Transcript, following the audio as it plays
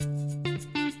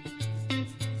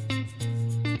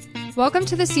Welcome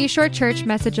to the Seashore Church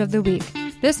Message of the Week.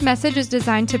 This message is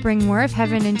designed to bring more of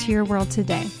heaven into your world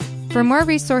today. For more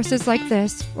resources like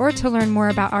this, or to learn more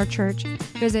about our church,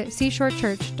 visit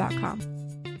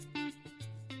seashorechurch.com.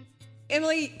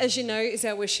 Emily, as you know, is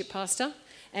our worship pastor,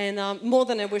 and more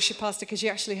than a worship pastor, because she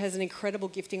actually has an incredible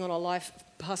gifting on her life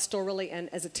pastorally and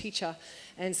as a teacher,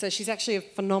 and so she's actually a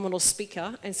phenomenal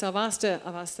speaker. And so I've asked her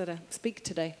to speak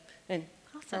today. And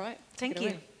awesome. All right, Thank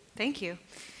you.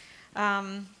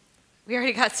 We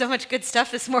already got so much good stuff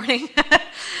this morning.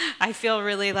 I feel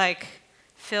really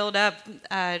filled up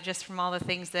just from all the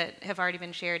things that have already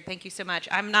been shared. Thank you so much.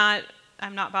 I'm not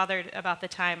bothered about the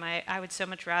time. I would so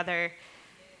much rather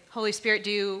Holy Spirit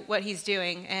do what he's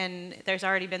doing, and there's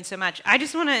already been so much. I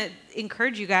just want to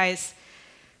encourage you guys,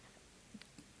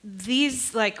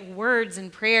 these words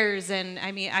and prayers, and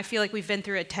I feel like we've been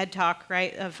through a TED Talk,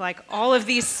 right, of all of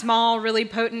these small, really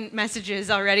potent messages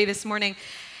already this morning.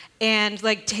 And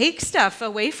take stuff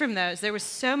away from those. There was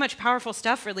so much powerful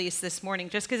stuff released this morning.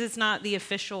 Just because it's not the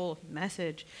official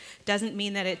message doesn't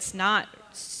mean that it's not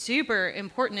super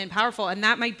important and powerful. And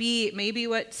that might be maybe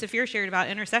what Saphir shared about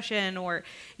intercession, or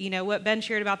what Ben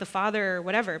shared about the Father, or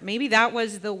whatever. Maybe that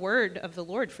was the word of the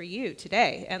Lord for you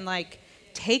today. And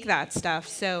take that stuff.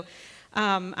 So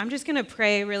I'm just gonna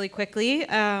pray really quickly.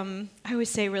 I always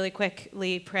say really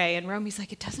quickly pray, and Romy's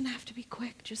like, it doesn't have to be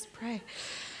quick, just pray.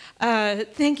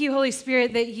 Thank you, Holy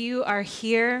Spirit, that you are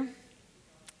here.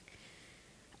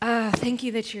 Thank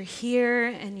you that you're here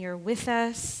and you're with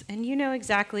us, and you know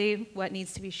exactly what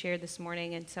needs to be shared this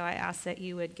morning. And so I ask that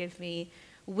you would give me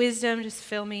wisdom, just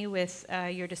fill me with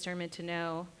your discernment to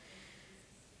know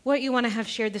what you want to have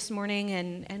shared this morning,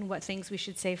 and what things we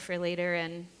should save for later.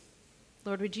 And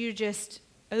Lord, would you just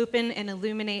open and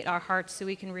illuminate our hearts so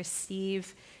we can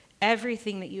receive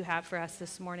everything that you have for us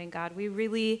this morning, God. We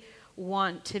really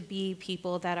want to be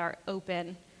people that are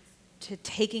open to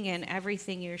taking in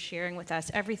everything you're sharing with us,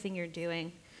 everything you're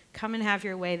doing. Come and have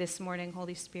your way this morning,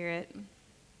 Holy Spirit.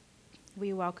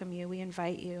 We welcome you. We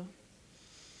invite you.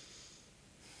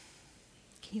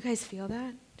 Can you guys feel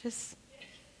that? Just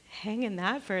hang in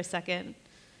that for a second.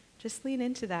 Just lean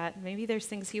into that. Maybe there's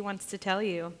things he wants to tell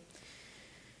you.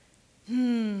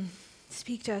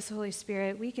 Speak to us, Holy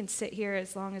Spirit. We can sit here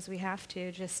as long as we have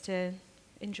to, just to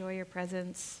enjoy your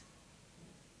presence.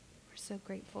 We're so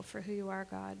grateful for who you are,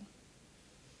 God.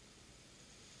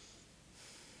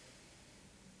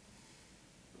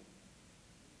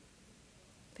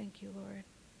 Thank you, Lord.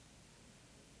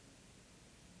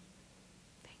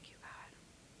 Thank you, God.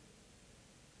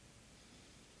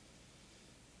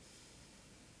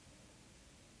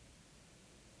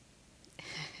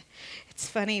 It's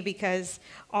funny because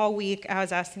all week I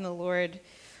was asking the Lord,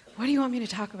 what do you want me to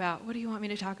talk about? What do you want me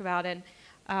to talk about? And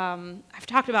I've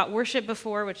talked about worship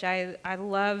before, which I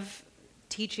love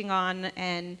teaching on,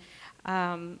 and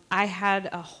I had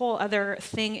a whole other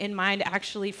thing in mind,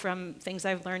 actually, from things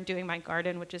I've learned doing my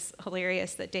garden, which is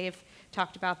hilarious that Dave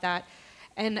talked about that.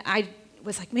 And I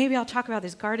was like, maybe I'll talk about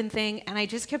this garden thing, and I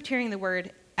just kept hearing the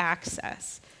word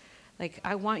access.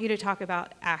 I want you to talk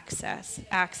about access.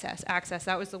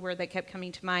 That was the word that kept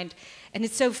coming to mind. And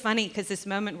it's so funny because this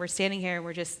moment we're standing here and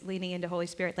we're just leaning into Holy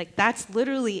Spirit. That's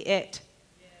literally it.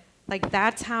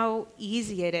 That's how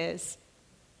easy it is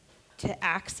to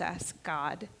access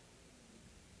God.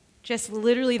 Just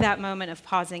literally that moment of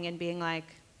pausing and being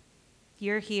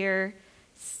you're here,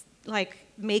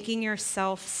 making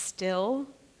yourself still,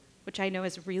 which I know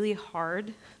is really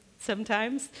hard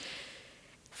sometimes.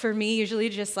 For me, usually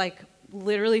just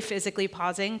literally physically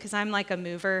pausing, because I'm a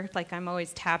mover, I'm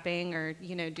always tapping or,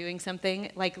 doing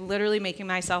something, literally making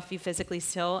myself be physically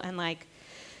still and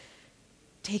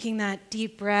taking that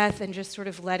deep breath and just sort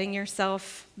of letting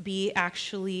yourself be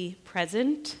actually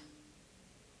present,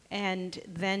 and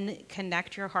then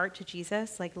connect your heart to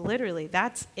Jesus. Literally,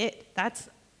 that's it. That's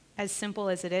as simple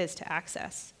as it is to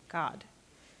access God.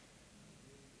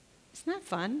 Isn't that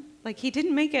fun? He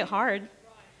didn't make it hard.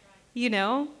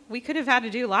 We could have had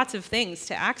to do lots of things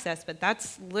to access, but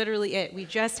that's literally it. We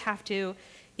just have to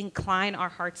incline our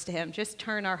hearts to him. Just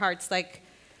turn our hearts,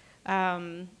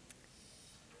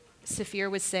 Saphir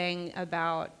was saying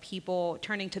about people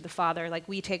turning to the Father.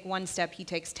 We take one step, he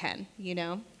takes 10,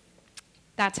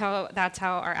 That's how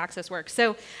our access works.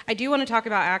 So I do want to talk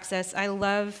about access. I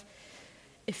love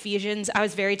Ephesians. I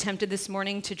was very tempted this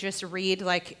morning to just read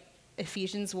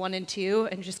Ephesians 1 and 2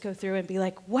 and just go through and be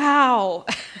wow,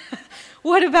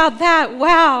 what about that?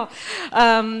 Wow.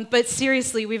 But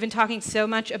seriously, we've been talking so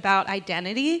much about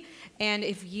identity, And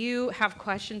if you have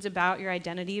questions about your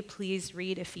identity, please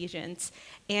read Ephesians.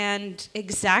 And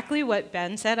exactly what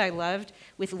Ben said, I loved,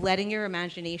 with letting your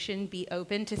imagination be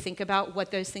open to think about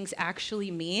what those things actually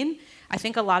mean. I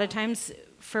think a lot of times,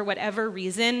 for whatever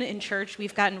reason in church,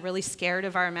 we've gotten really scared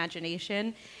of our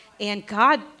imagination. And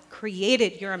God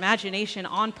created your imagination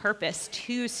on purpose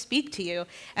to speak to you.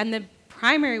 And the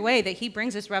primary way that he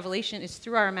brings us revelation is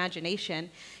through our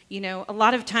imagination. You know, a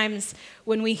lot of times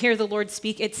when we hear the Lord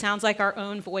speak, it sounds like our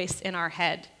own voice in our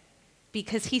head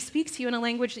because he speaks to you in a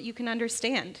language that you can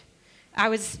understand. I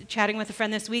was chatting with a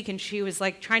friend this week, and she was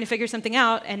like trying to figure something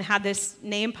out and had this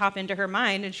name pop into her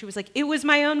mind, and she was like, it was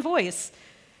my own voice,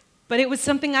 but it was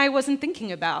something I wasn't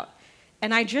thinking about.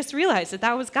 And I just realized that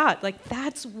that was God. Like,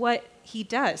 that's what he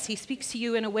does. He speaks to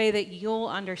you in a way that you'll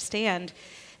understand.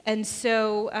 And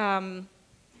so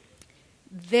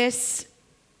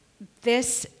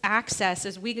this access,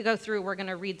 as we go through, we're going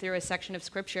to read through a section of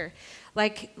scripture.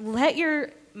 Like, let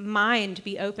your mind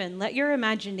be open. Let your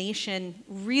imagination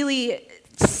really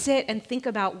sit and think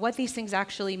about what these things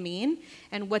actually mean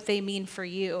and what they mean for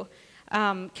you.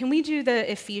 Can we do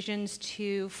the Ephesians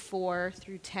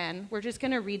 2:4-10? We're just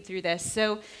going to read through this.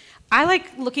 So I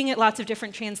like looking at lots of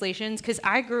different translations because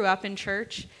I grew up in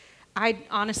church. I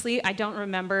don't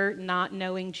remember not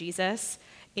knowing Jesus.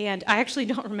 And I actually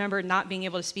don't remember not being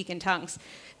able to speak in tongues,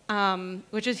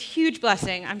 which is a huge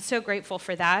blessing. I'm so grateful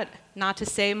for that. Not to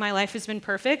say my life has been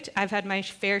perfect. I've had my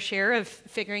fair share of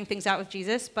figuring things out with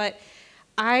Jesus, but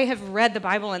I have read the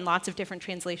Bible in lots of different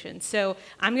translations. So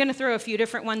I'm going to throw a few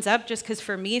different ones up just because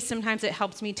for me, sometimes it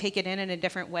helps me take it in a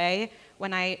different way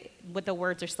when the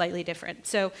words are slightly different.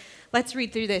 So let's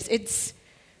read through this. It's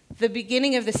the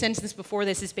beginning of the sentence before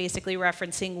this is basically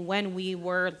referencing when we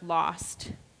were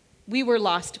lost. We were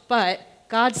lost, but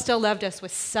God still loved us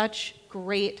with such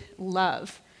great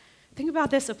love. Think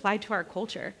about this applied to our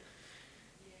culture.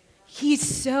 He's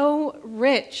so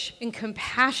rich in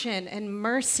compassion and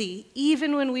mercy,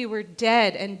 even when we were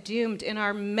dead and doomed in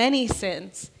our many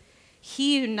sins.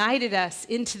 He united us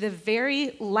into the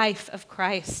very life of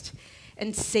Christ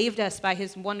and saved us by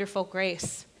his wonderful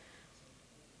grace.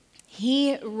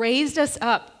 He raised us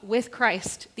up with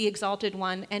Christ, the exalted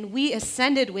one, and we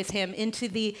ascended with him into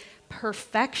the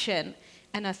perfection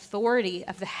and authority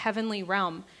of the heavenly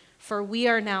realm, for we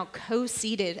are now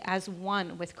co-seated as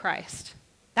one with Christ.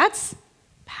 That's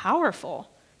powerful.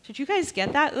 Did you guys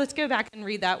get that? Let's go back and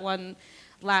read that one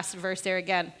last verse there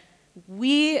again.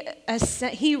 He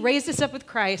raised us up with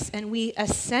Christ, and we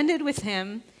ascended with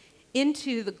him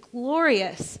into the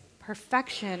glorious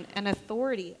perfection and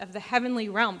authority of the heavenly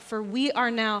realm, for we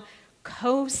are now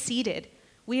co-seated.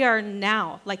 We are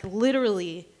now, like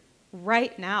literally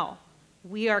right now,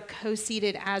 we are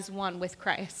co-seated as one with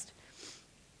Christ.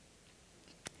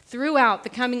 Throughout the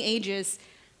coming ages,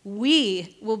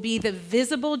 we will be the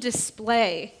visible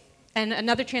display, and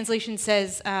another translation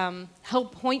says,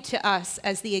 help point to us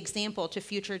as the example to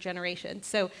future generations.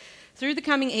 So through the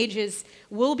coming ages,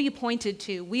 we'll be pointed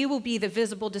to. We will be the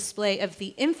visible display of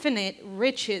the infinite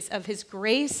riches of his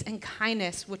grace and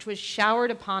kindness, which was showered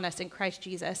upon us in Christ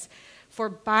Jesus. For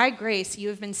by grace you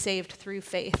have been saved through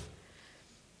faith.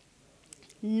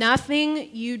 Nothing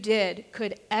you did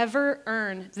could ever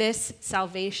earn this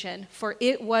salvation, for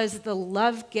it was the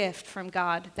love gift from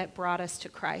God that brought us to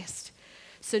Christ.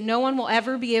 So no one will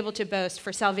ever be able to boast,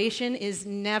 for salvation is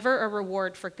never a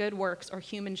reward for good works or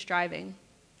human striving.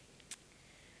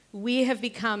 We have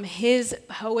become his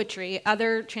poetry.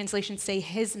 Other translations say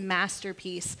his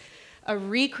masterpiece, a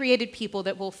recreated people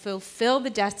that will fulfill the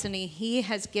destiny he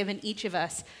has given each of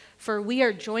us. For we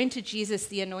are joined to Jesus,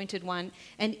 the Anointed One,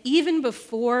 and even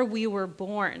before we were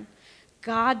born,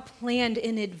 God planned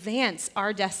in advance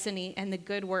our destiny and the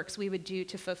good works we would do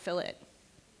to fulfill it.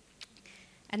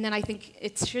 And then I think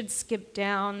it should skip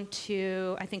down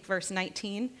to, verse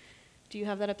 19. Do you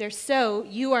have that up there? So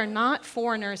you are not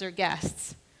foreigners or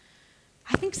guests.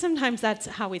 I think sometimes that's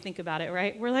how we think about it,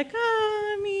 right? We're like,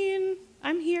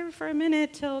 I'm here for a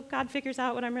minute till God figures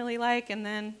out what I'm really like, and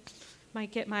then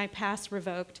might get my pass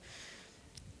revoked.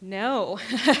 No,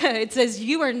 it says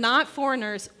you are not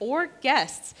foreigners or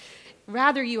guests.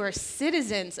 Rather, you are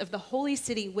citizens of the holy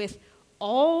city with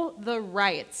all the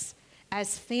rights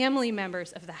as family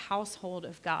members of the household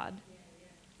of God.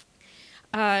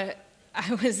 I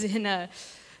was in a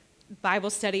Bible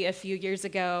study a few years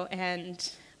ago,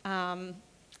 and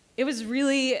it was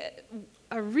really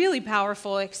a really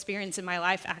powerful experience in my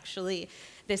life, actually.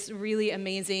 This really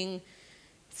amazing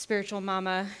spiritual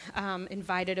mama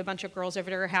invited a bunch of girls over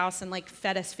to her house and like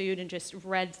fed us food and just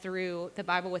read through the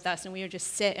Bible with us, and we would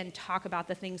just sit and talk about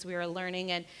the things we were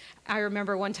learning. And I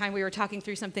remember one time we were talking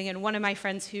through something, and one of my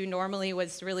friends who normally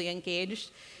was really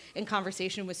engaged in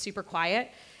conversation was super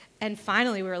quiet, and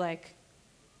finally we were like,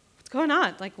 what's going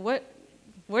on? Like, what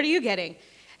are you getting?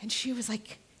 And she was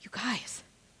like, you guys,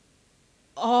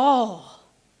 all.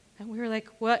 And we were like,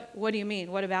 what do you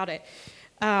mean? What about it?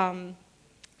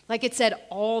 Like it said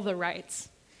all the rights.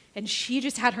 And she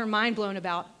just had her mind blown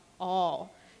about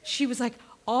all. She was like,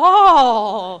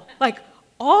 all, like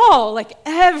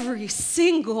every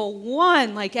single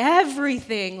one, like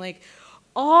everything, like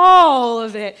all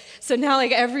of it. So now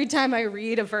like every time I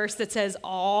read a verse that says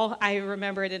all, I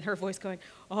remember it in her voice going,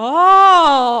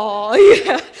 all.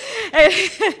 Yeah.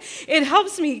 It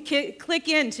helps me click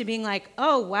into being like,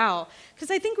 oh, wow.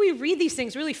 Because I think we read these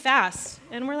things really fast,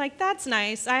 and we're like, that's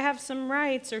nice. I have some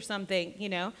rights or something, you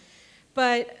know.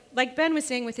 But like Ben was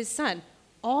saying with his son,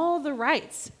 all the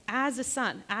rights as a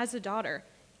son, as a daughter,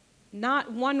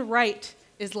 not one right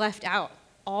is left out.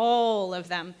 All of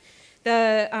them.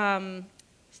 The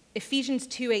Ephesians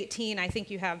 2:18, I think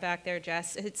you have back there,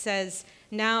 Jess, it says,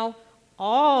 now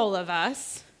all of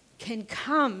us can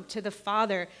come to the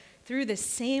Father through the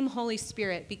same Holy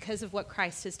Spirit because of what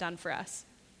Christ has done for us.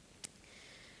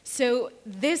 So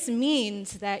this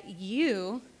means that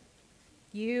you,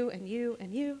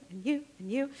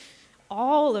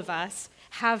 all of us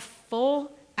have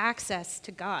full access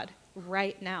to God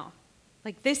right now.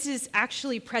 Like this is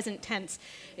actually present tense.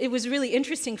 It was really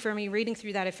interesting for me reading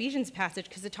through that Ephesians passage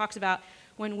because it talks about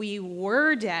when we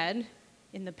were dead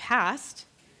in the past,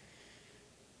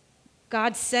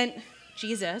 God sent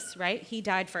Jesus, right? He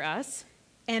died for us.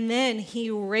 And then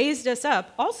he raised us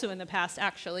up, also in the past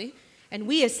actually, and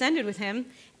we ascended with him.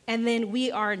 And then we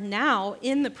are now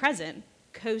in the present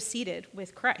co-seated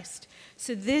with Christ.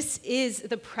 So this is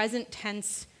the present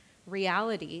tense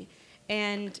reality.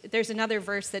 And there's another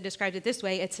verse that describes it this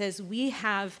way. It says, we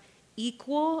have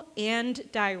equal and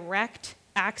direct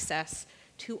access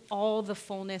to all the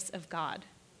fullness of God.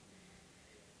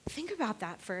 Think about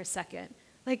that for a second.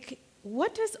 Like,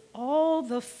 what does all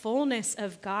the fullness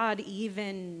of God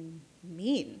even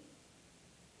mean?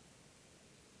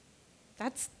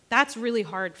 That's really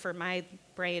hard for my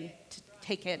brain to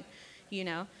take in, you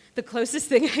know. The closest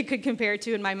thing I could compare it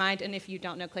to in my mind, and if you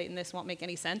don't know Clayton, this won't make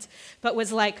any sense, but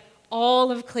was like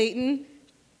all of Clayton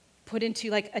put into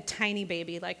like a tiny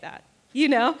baby like that, you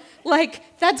know?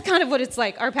 Like, that's kind of what it's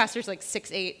like. Our pastor's like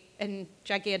 6'8" and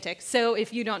gigantic, so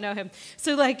if you don't know him.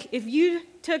 So like, if you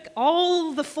took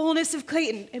all the fullness of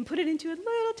Clayton and put it into a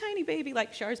little tiny baby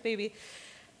like Char's baby,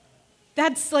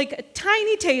 that's like a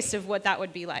tiny taste of what that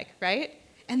would be like, right?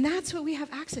 And that's what we have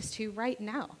access to right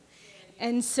now.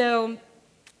 And so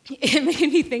it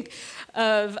made me think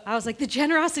of, I was like, the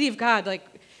generosity of God. Like,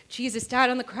 Jesus died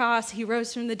on the cross, he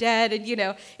rose from the dead, and, you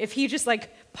know, if he just,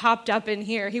 like, popped up in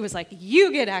here, he was like,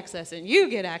 you get access, and you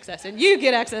get access, and you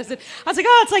get access. And I was like,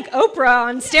 oh, it's like Oprah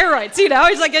on steroids, you know?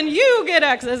 He's like, and you get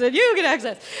access, and you get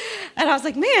access. And I was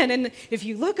like, man, and if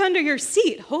you look under your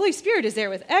seat, Holy Spirit is there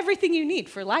with everything you need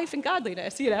for life and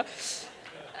godliness, you know?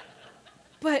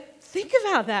 But think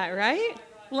about that, right?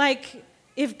 Like,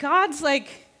 if God's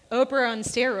like Oprah on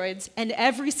steroids and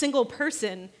every single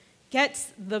person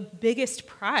gets the biggest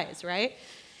prize, right?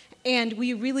 And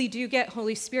we really do get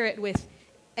Holy Spirit with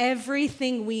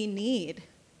everything we need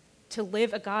to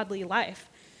live a godly life.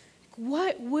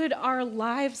 What would our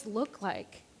lives look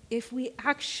like if we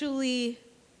actually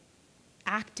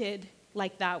acted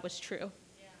like that was true?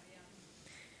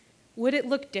 Would it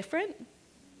look different?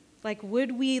 Like,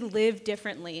 would we live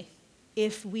differently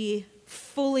if we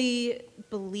fully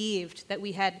believed that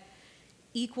we had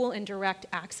equal and direct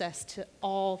access to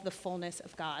all the fullness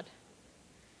of God?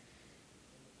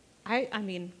 I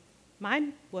mean,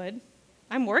 mine would.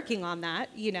 I'm working on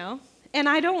that, you know? And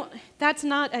that's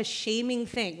not a shaming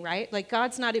thing, right? Like,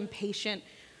 God's not impatient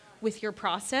with your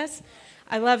process.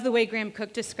 I love the way Graham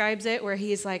Cook describes it, where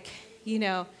he's like, you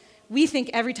know, we think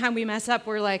every time we mess up,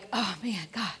 we're like, oh man,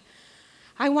 God,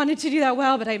 I wanted to do that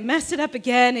well, but I messed it up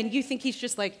again. And you think he's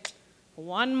just like,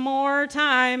 one more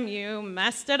time, you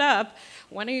messed it up.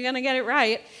 When are you going to get it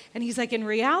right? And he's like, in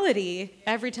reality,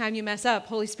 every time you mess up,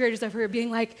 Holy Spirit is over here being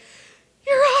like,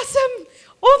 you're awesome.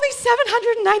 Only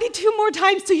 792 more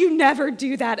times so you never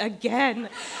do that again.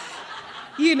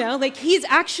 You know, like he's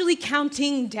actually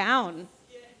counting down.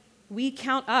 We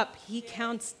count up. He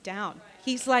counts down.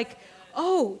 He's like,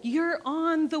 oh, you're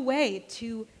on the way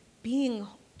to being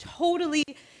totally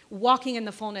walking in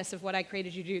the fullness of what I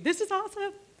created you to do. This is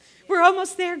awesome. We're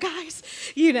almost there, guys.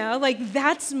 You know, like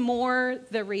that's more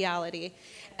the reality.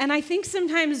 And I think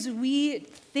sometimes we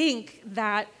think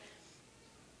that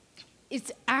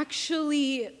it's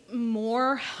actually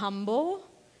more humble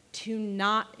to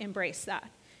not embrace that,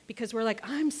 because we're like,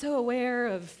 I'm so aware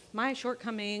of my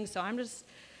shortcomings, so I'm just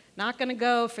not going to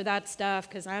go for that stuff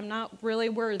because I'm not really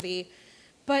worthy.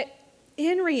 But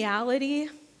in reality,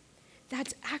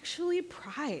 that's actually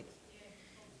pride,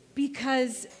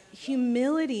 because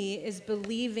humility is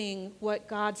believing what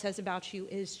God says about you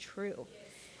is true.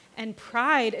 And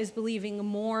pride is believing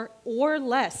more or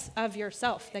less of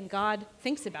yourself than God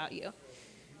thinks about you.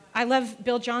 I love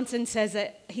Bill Johnson says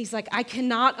that he's like, I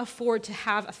cannot afford to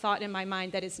have a thought in my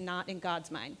mind that is not in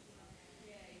God's mind.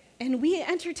 And we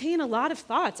entertain a lot of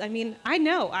thoughts. I mean, I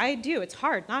know, I do. It's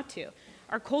hard not to.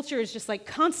 Our culture is just like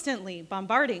constantly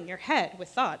bombarding your head with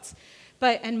thoughts.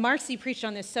 And Marcy preached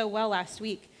on this so well last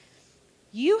week.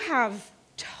 You have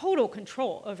total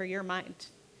control over your mind.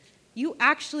 You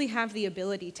actually have the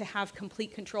ability to have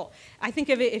complete control. I think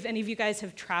of it, if any of you guys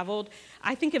have traveled,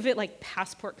 I think of it like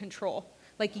passport control.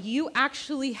 Like, you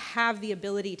actually have the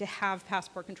ability to have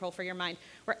passport control for your mind,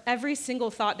 where every single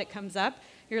thought that comes up,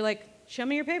 you're like, show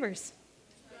me your papers.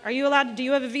 Are you allowed, do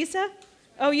you have a visa?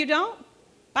 Oh, you don't?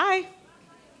 Bye.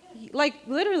 Like,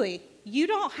 literally,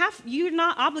 you're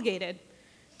not obligated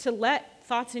to let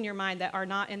thoughts in your mind that are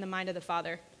not in the mind of the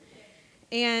Father.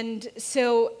 And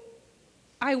so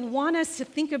I want us to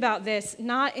think about this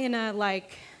not in a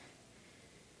like,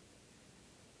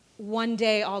 one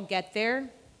day I'll get there.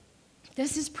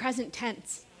 This is present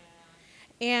tense.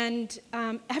 And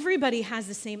everybody has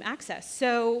the same access.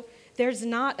 So there's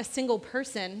not a single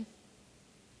person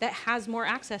that has more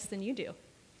access than you do.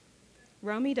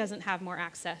 Romy doesn't have more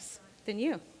access than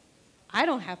you. I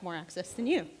don't have more access than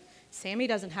you. Sammy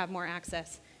doesn't have more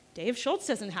access. Dave Schultz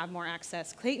doesn't have more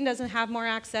access. Clayton doesn't have more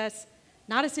access.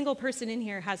 Not a single person in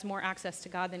here has more access to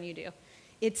God than you do.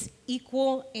 It's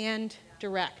equal and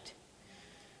direct.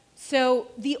 So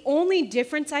the only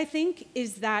difference, I think,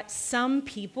 is that some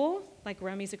people, like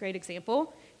Romy's a great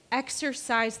example,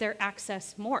 exercise their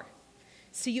access more.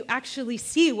 So you actually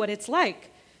see what it's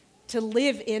like to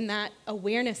live in that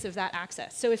awareness of that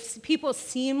access. So if people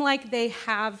seem like they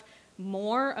have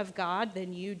more of God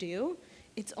than you do,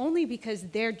 it's only because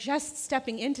they're just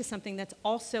stepping into something that's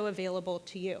also available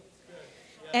to you.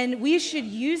 And we should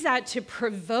use that to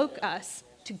provoke us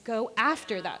to go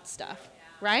after that stuff,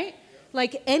 right?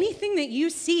 Like, anything that you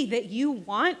see that you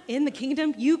want in the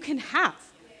kingdom, you can have.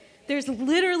 There's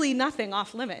literally nothing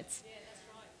off limits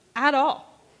at all.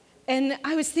 And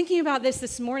I was thinking about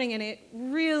this morning, and it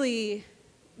really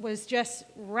was just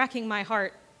wrecking my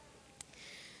heart.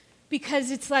 Because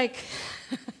it's like,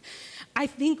 I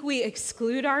think we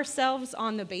exclude ourselves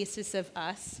on the basis of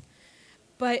us.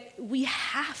 But we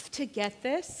have to get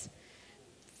this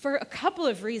for a couple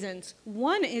of reasons.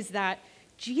 One is that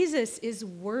Jesus is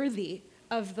worthy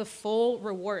of the full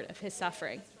reward of his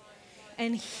suffering.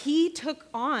 And he took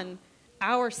on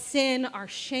our sin, our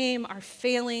shame, our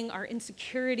failing, our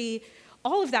insecurity,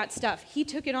 all of that stuff. He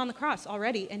took it on the cross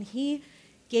already, and he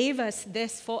gave us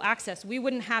this full access. We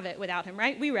wouldn't have it without him,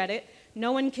 right? We read it.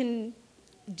 No one can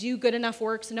do good enough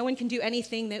works. No one can do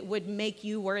anything that would make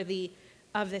you worthy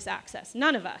of this access.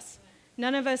 None of us.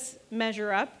 None of us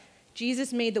measure up.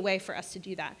 Jesus made the way for us to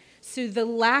do that. So the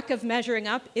lack of measuring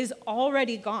up is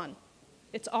already gone.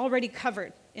 It's already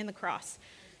covered in the cross.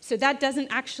 So that doesn't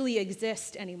actually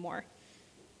exist anymore.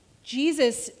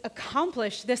 Jesus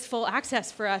accomplished this full access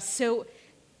for us. So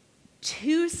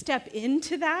to step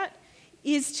into that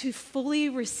is to fully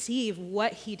receive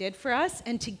what he did for us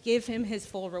and to give him his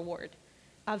full reward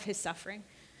of his suffering,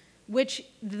 which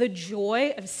the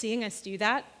joy of seeing us do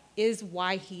that is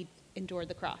why he endured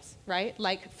the cross, right?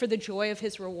 Like, for the joy of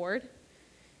his reward,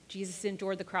 Jesus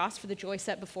endured the cross for the joy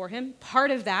set before him.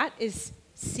 Part of that is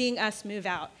seeing us move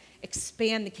out,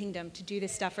 expand the kingdom to do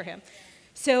this stuff for him.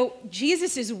 So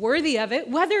Jesus is worthy of it,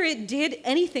 whether it did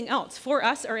anything else for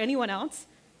us or anyone else.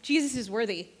 Jesus is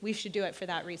worthy. We should do it for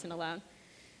that reason alone.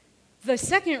 The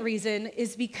second reason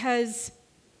is because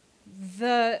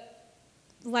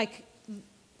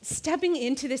stepping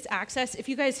into this access, if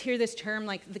you guys hear this term,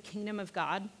 like the kingdom of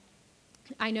God,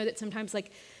 I know that sometimes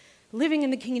like living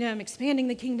in the kingdom, expanding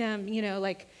the kingdom,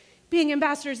 like being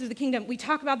ambassadors of the kingdom, we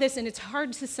talk about this and it's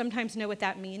hard to sometimes know what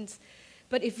that means.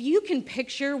 But if you can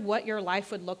picture what your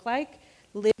life would look like,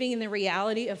 living in the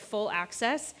reality of full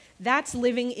access, that's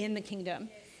living in the kingdom.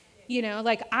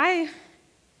 Like I'm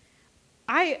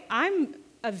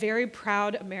a very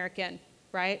proud American,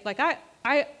 right? Like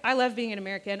I love being an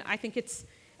American. I think it's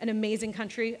an amazing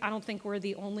country. I don't think we're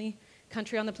the only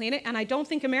country on the planet, and I don't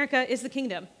think America is the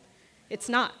kingdom. It's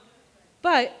not.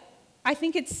 But I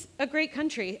think it's a great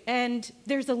country, and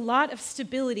there's a lot of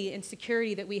stability and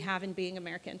security that we have in being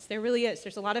Americans. There really is.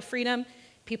 There's a lot of freedom.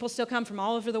 People still come from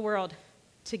all over the world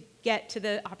to get to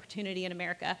the opportunity in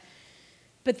America.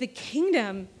 But the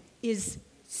kingdom is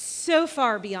so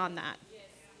far beyond that.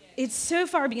 It's so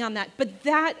far beyond that. But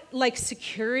that, like,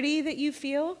 security that you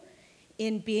feel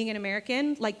in being an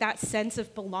American, like that sense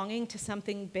of belonging to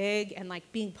something big and,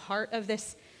 like, being part of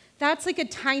this, that's like a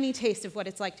tiny taste of what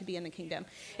it's like to be in the kingdom.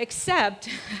 Except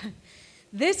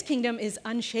this kingdom is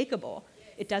unshakable.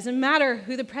 It doesn't matter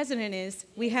who the president is.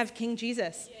 We have King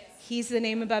Jesus. He's the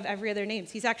name above every other name.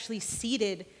 He's actually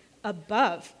seated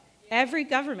above every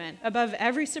government, above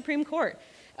every Supreme Court,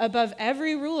 above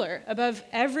every ruler, above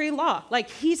every law.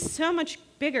 Like, he's so much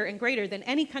bigger and greater than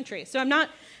any country. So I'm not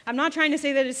trying to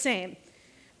say that it's the same,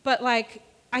 but, like,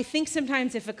 I think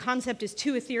sometimes if a concept is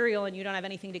too ethereal and you don't have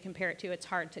anything to compare it to, it's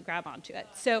hard to grab onto it.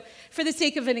 So for the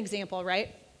sake of an example,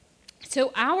 right?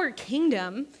 So our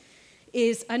kingdom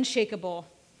is unshakable.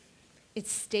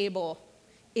 It's stable.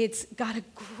 It's got a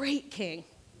great king.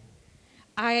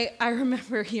 I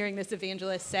remember hearing this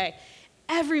evangelist say,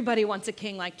 everybody wants a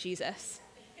king like Jesus.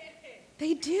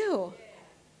 They do.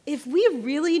 If we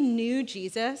really knew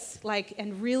Jesus, like,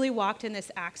 and really walked in this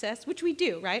access, which we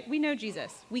do, right? We know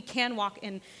Jesus. We can walk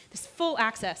in this full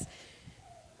access.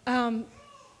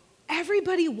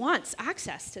 Everybody wants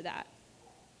access to that.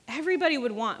 Everybody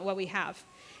would want what we have.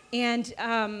 And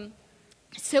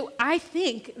so I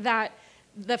think that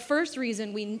the first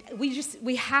reason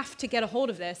we have to get a hold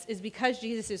of this is because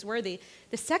Jesus is worthy.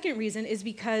 The second reason is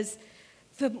because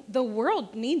the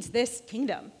world needs this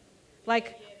kingdom.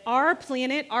 Like, our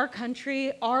planet, our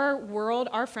country, our world,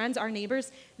 our friends, our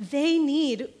neighbors, they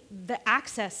need the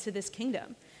access to this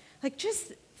kingdom. Like,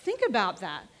 just think about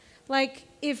that. Like,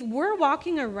 if we're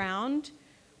walking around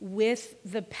with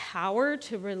the power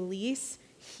to release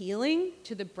healing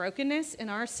to the brokenness in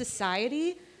our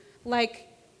society, like,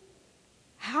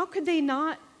 how could they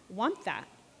not want that?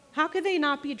 How could they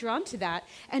not be drawn to that?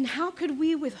 And how could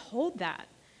we withhold that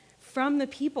from the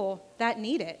people that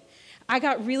need it? I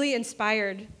got really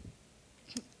inspired.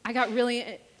 I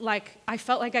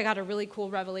felt like I got a really cool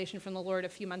revelation from the Lord a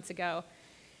few months ago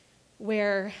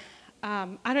where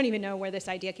I don't even know where this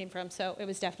idea came from, so it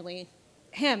was definitely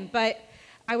him. But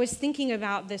I was thinking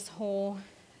about this whole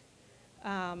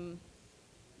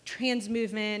trans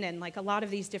movement and, like, a lot of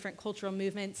these different cultural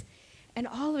movements. And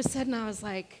all of a sudden I was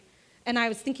like, and I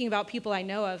was thinking about people I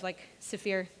know of, like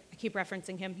Saphir. I keep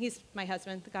referencing him. He's my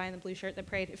husband, the guy in the blue shirt that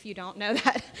prayed, if you don't know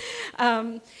that.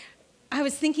 I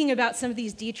was thinking about some of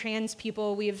these detrans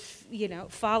people we've,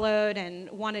 followed and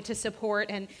wanted to support,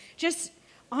 and just,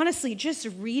 honestly, just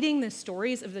reading the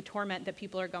stories of the torment that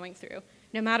people are going through,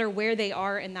 no matter where they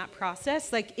are in that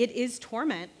process, like, it is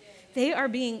torment. They are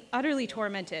being utterly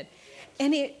tormented,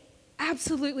 and it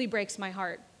absolutely breaks my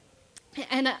heart.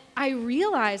 And I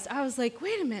realized, I was like,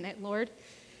 wait a minute, Lord,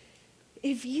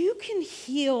 if you can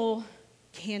heal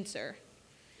cancer,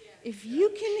 if you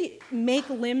can make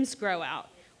limbs grow out,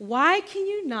 why can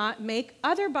you not make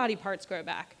other body parts grow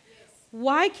back?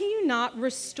 Why can you not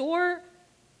restore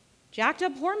jacked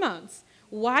up hormones?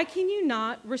 Why can you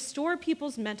not restore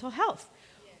people's mental health?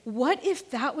 What if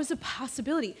that was a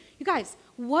possibility? You guys,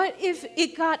 what if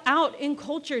it got out in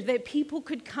culture that people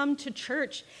could come to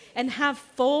church and have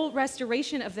full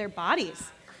restoration of their bodies?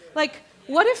 Like,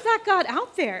 what if that got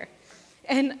out there?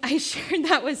 And I shared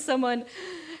that with someone,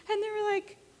 and they were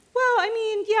like, well, I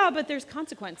mean, yeah, but there's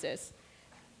consequences.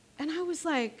 And I was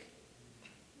like,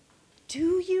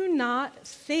 do you not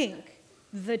think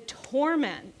the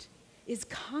torment is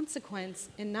consequence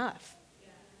enough?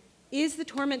 Is the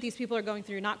torment these people are going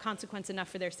through not consequence enough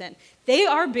for their sin? They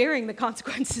are bearing the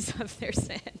consequences of their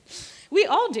sin. We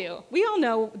all do. We all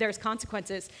know there's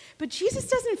consequences. But Jesus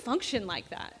doesn't function like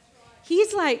that.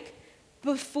 He's like,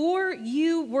 before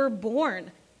you were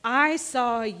born, I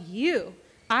saw you.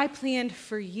 I planned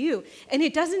for you. And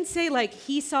it doesn't say, like,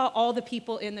 he saw all the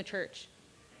people in the church.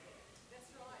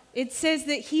 It says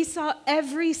that he saw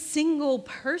every single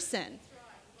person.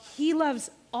 He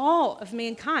loves all of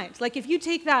mankind. Like, if you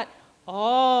take that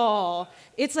all,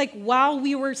 it's like while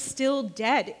we were still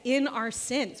dead in our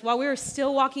sins, while we were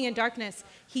still walking in darkness,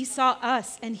 he saw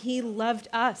us and he loved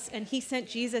us and he sent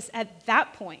Jesus at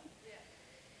that point.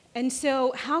 And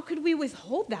so how could we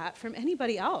withhold that from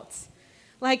anybody else?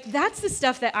 Like, that's the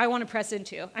stuff that I want to press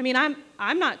into. I mean,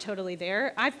 I'm not totally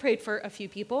there. I've prayed for a few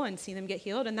people and seen them get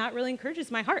healed, and that really encourages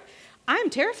my heart. I'm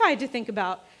terrified to think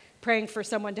about praying for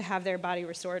someone to have their body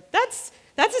restored. That's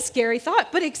a scary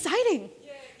thought, but exciting.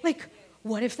 Like,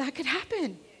 what if that could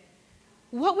happen?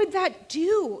 What would that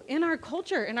do in our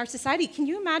culture, in our society? Can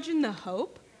you imagine the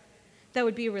hope? that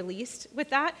would be released with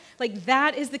that. Like,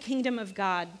 that is the kingdom of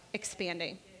God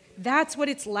expanding. That's what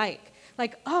it's like.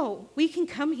 Like, oh, we can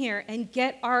come here and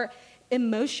get our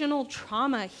emotional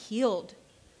trauma healed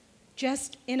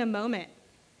just in a moment.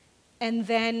 And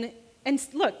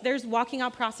look, there's walking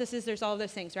out processes, there's all of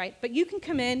those things, right? But you can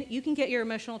come in, you can get your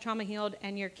emotional trauma healed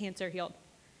and your cancer healed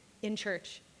in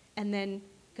church, and then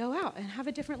go out and have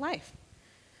a different life.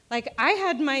 Like, I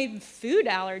had my food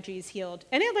allergies healed,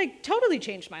 and it, like, totally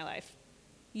changed my life,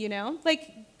 you know?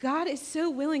 Like, God is so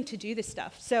willing to do this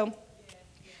stuff. So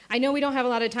I know we don't have a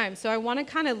lot of time, so I want to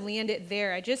kind of land it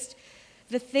there.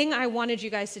 The thing I wanted you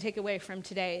guys to take away from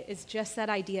today is just that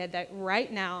idea that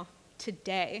right now,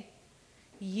 today,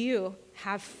 you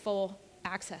have full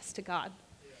access to God.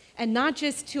 And not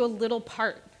just to a little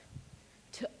part,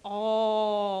 to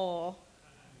all.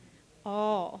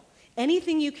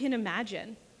 Anything you can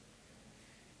imagine.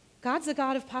 God's a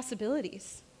God of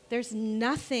possibilities. There's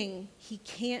nothing he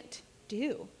can't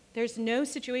do. There's no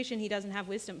situation he doesn't have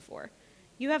wisdom for.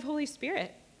 You have Holy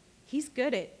Spirit. He's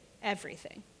good at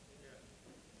everything.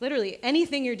 Literally,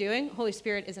 anything you're doing, Holy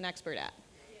Spirit is an expert at.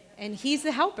 And he's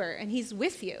the helper, and he's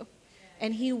with you.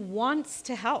 And he wants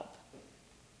to help.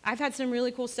 I've had some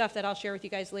really cool stuff that I'll share with you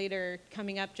guys later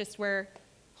coming up, just where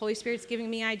Holy Spirit's giving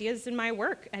me ideas in my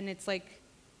work, and it's like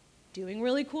doing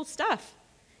really cool stuff.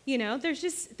 You know, there's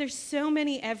so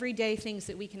many everyday things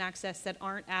that we can access that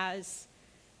aren't as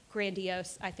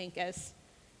grandiose, I think, as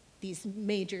these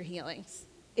major healings.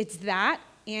 It's that,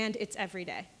 and it's every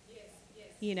day. Yes.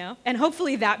 You know, and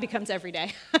hopefully that becomes every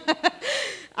day.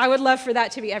 I would love for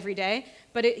that to be every day,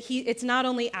 but it's not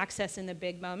only access in the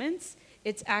big moments,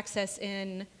 it's access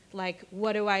in, like,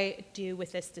 what do I do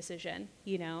with this decision?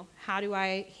 You know, how do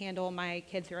I handle my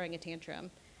kid throwing a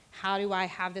tantrum? How do I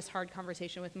have this hard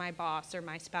conversation with my boss or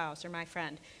my spouse or my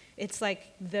friend? It's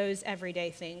like those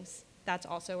everyday things. That's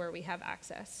also where we have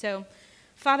access. So,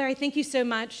 Father, I thank you so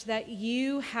much that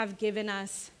you have given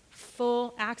us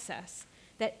full access,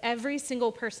 that every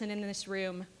single person in this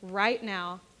room right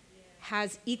now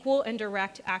has equal and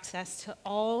direct access to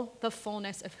all the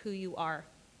fullness of who you are,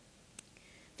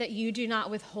 that you do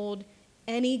not withhold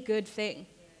any good thing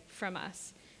from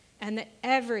us, and that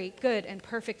every good and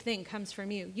perfect thing comes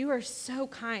from you. You are so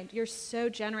kind. You're so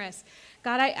generous.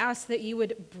 God, I ask that you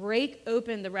would break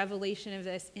open the revelation of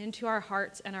this into our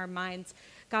hearts and our minds.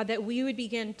 God, that we would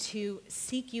begin to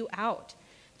seek you out,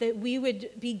 that we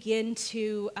would begin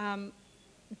to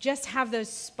just have those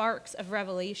sparks of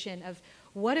revelation of,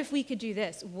 what if we could do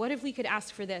this? What if we could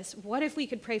ask for this? What if we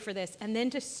could pray for this? And then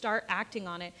to start acting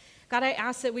on it. God, I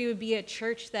ask that we would be a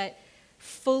church that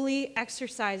fully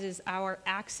exercises our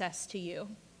access to you,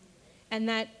 and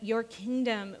that your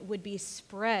kingdom would be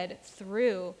spread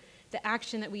through the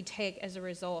action that we take as a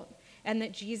result, and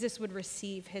that Jesus would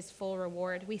receive his full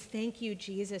reward. We thank you,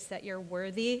 Jesus, that you're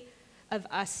worthy of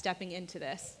us stepping into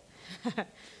this.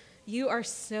 You are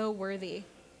so worthy,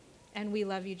 and we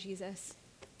love you, Jesus.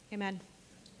 Amen.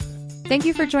 Thank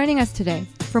you for joining us today.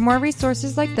 For more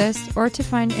resources like this, or to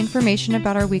find information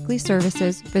about our weekly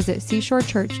services, visit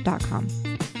seashorechurch.com.